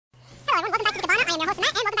I am your host,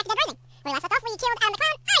 Matt, and welcome back to Dead Rising. When we last left off, we killed the clown.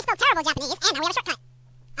 I spoke terrible Japanese, and now we have a shortcut.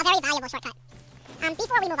 A very valuable shortcut.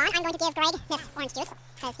 Before we move on, I'm going to give Greg this orange juice,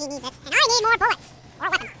 because he needs it, and I need more bullets. Or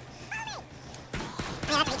a weapon.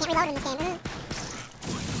 Yeah, that's right, you can't reload in this game.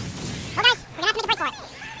 Oh, guys, we're gonna have to make a break for it.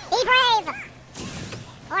 Be brave!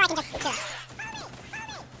 Or I can just do it.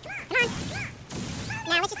 Come on.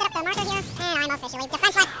 Now, let's just set up the marker here, and I'm officially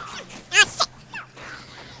defenseless. Ah, shit!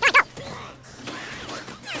 Go on, go!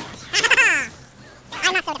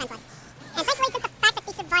 I'm not so defenseless. And thankfully, since the fact that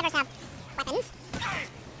these survivors have weapons,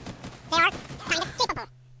 they are kind of capable.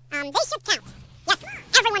 They should count. Yes,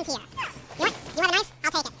 everyone's here. You know what? You have a knife?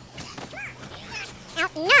 I'll take it. Now,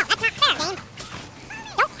 no, that's not fair, game.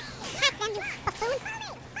 Don't attack them, you buffoon.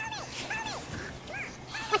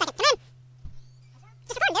 1 second, come in.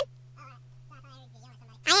 Just recording, dude.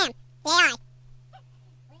 I am. The AI.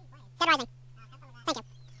 Dead Rising. Thank you.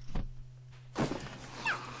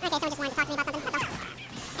 Okay, someone just wanted to talk to me about something. That's all.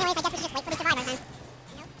 Anyways, I guess we should just wait for the survivors then.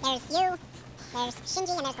 There's you, there's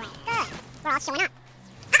Shinji, and there's Greg. Good. We're all showing up.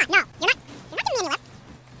 Ah, no, you're not giving me any lift.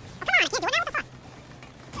 Oh, come on, I can't do it now, what the fuck?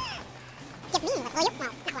 Give me lift, will you?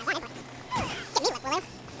 Well, not what I wanted, but give me lift, will you?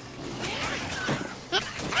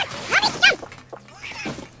 Rubbish jump!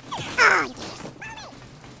 Oh, you did.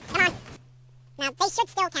 Come on. Now, they should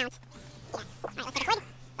still count. Yes. Alright, let's take a swig.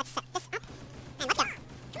 Let's set this up. And let's go.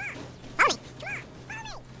 Follow me.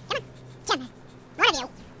 Come on. Come on. One of you.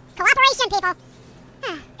 Cooperation, people!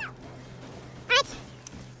 Alright.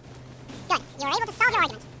 Good. You were able to solve your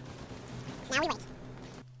argument. Now we wait.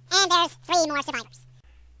 And there's 3 more survivors.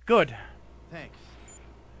 Good. Thanks.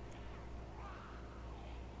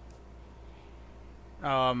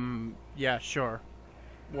 Yeah, sure.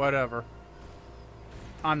 Whatever.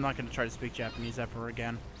 I'm not gonna try to speak Japanese ever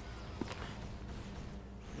again.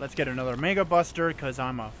 Let's get another Mega Buster, because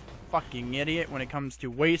I'm a fucking idiot when it comes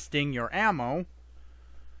to wasting your ammo.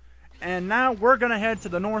 And now we're gonna head to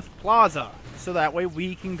the North Plaza, so that way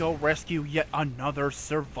we can go rescue yet another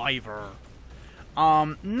survivor.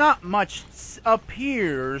 Not much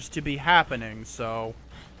appears to be happening, so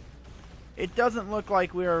it doesn't look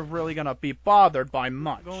like we're really gonna be bothered by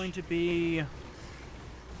much. Going to be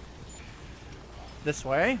this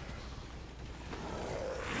way.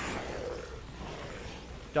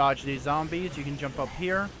 Dodge these zombies. You can jump up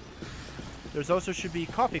here. There's also should be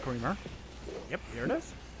coffee creamer. Yep, here it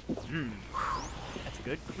is. That's a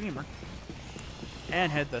good creamer.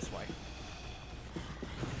 And head this way.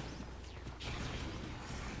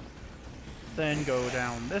 Then go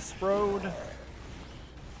down this road.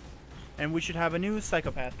 And we should have a new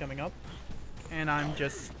psychopath coming up. And I'm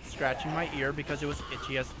just scratching my ear because it was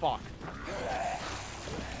itchy as fuck.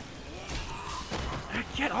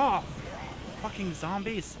 Get off! Fucking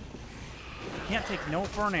zombies. Can't take no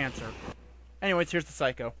for an answer. Anyways, here's the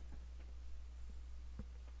psycho.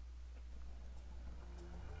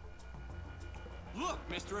 Look,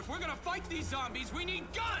 mister, if we're gonna fight these zombies, we need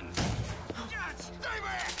guns! God, stay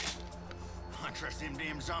back! I trust them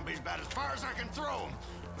damn zombies about as far as I can throw them,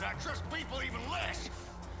 but I trust people even less.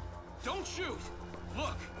 Don't shoot!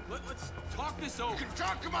 Look, let's talk this over. You can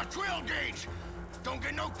talk to my 12 gauge. Don't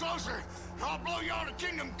get no closer, and I'll blow you all to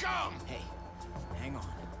kingdom come. Hey, hang on.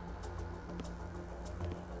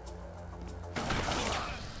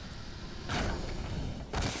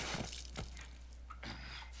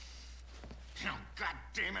 Oh, God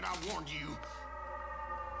damn it, I warned you.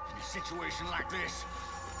 In a situation like this,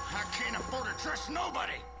 I can't afford to trust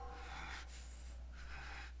nobody.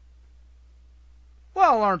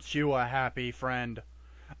 Well, aren't you a happy friend?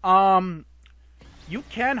 You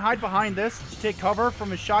can hide behind this to take cover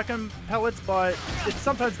from his shotgun pellets, but it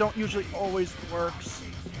sometimes don't usually always works.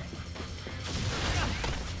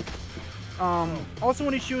 Also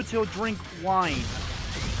when he shoots, he'll drink wine.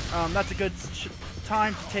 That's a good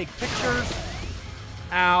time to take pictures.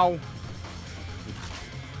 Ow.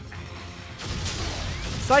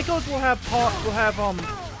 Psychos will have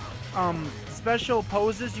special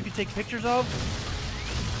poses you can take pictures of.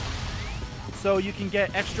 So you can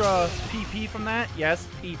get extra PP from that. Yes,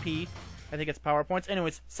 PP. I think it's power points.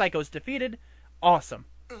 Anyways, Psycho's defeated. Awesome.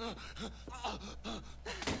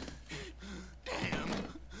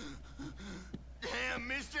 Damn,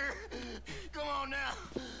 mister. Come on now.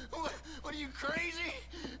 What are you, crazy?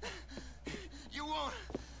 You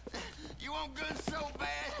want guns so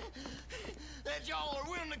bad that y'all are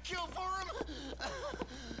willing to kill for them?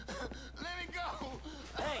 Let me go.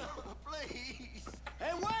 Hey. Please.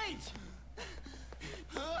 Hey, wait!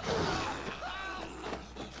 No!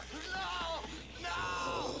 No!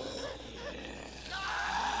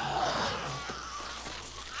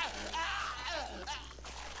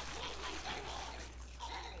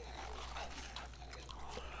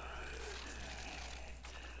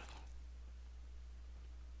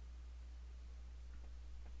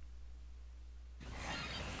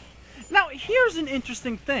 here's an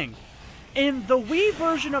interesting thing. In the Wii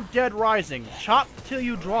version of Dead Rising, Chop Till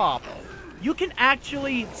You Drop, you can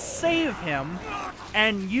actually save him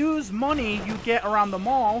and use money you get around the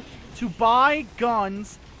mall to buy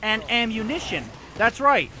guns and ammunition. That's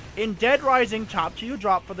right. In Dead Rising Chop Till You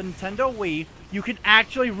Drop for the Nintendo Wii, you can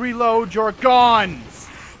actually reload your guns.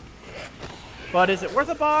 But is it worth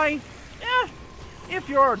a buy? Eh, if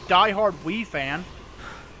you're a diehard Wii fan.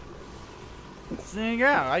 So,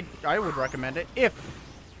 yeah, I would recommend it if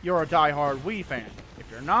you're a diehard Wii fan. If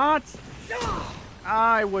you're not,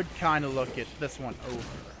 I would kind of look at this one over.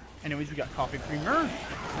 Anyways, we got Coffee Creamer.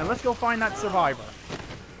 Now let's go find that survivor.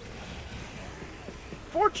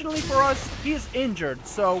 Fortunately for us, he is injured,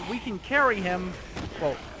 so we can carry him,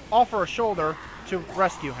 well, offer a shoulder to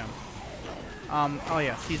rescue him. Oh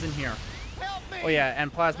yes, he's in here. Oh yeah,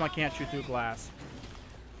 and Plasma can't shoot through glass.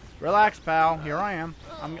 Relax, pal. Here I am.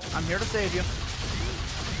 I'm here to save you.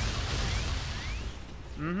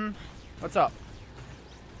 What's up?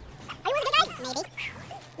 Are you one of the good guys? Maybe.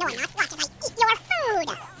 No, I'm not. Watch as I eat your food.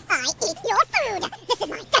 I eat your food. This is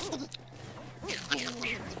my destiny.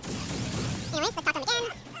 Anyways, let's talk to him again.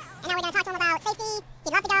 And now we're going to talk to him about safety.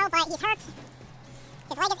 He'd love to go, but he's hurt.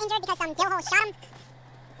 His leg is injured because some dillhole shot him.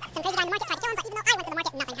 Some crazy guy in the market tried to kill him, but even though I went to the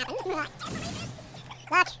market, nothing happened.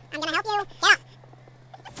 Look, I'm going to help you. Get up.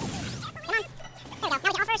 Come on. There we go. Now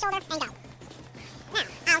we can offer a shoulder and go. Now,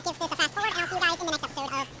 I'll give this a fast forward, and I'll see you guys in the next episode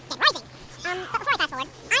of Dead Rising. But before I fast forward,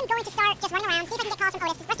 I'm going to start just running around, see if I can get calls from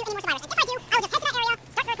Otis to rescue any more survivors.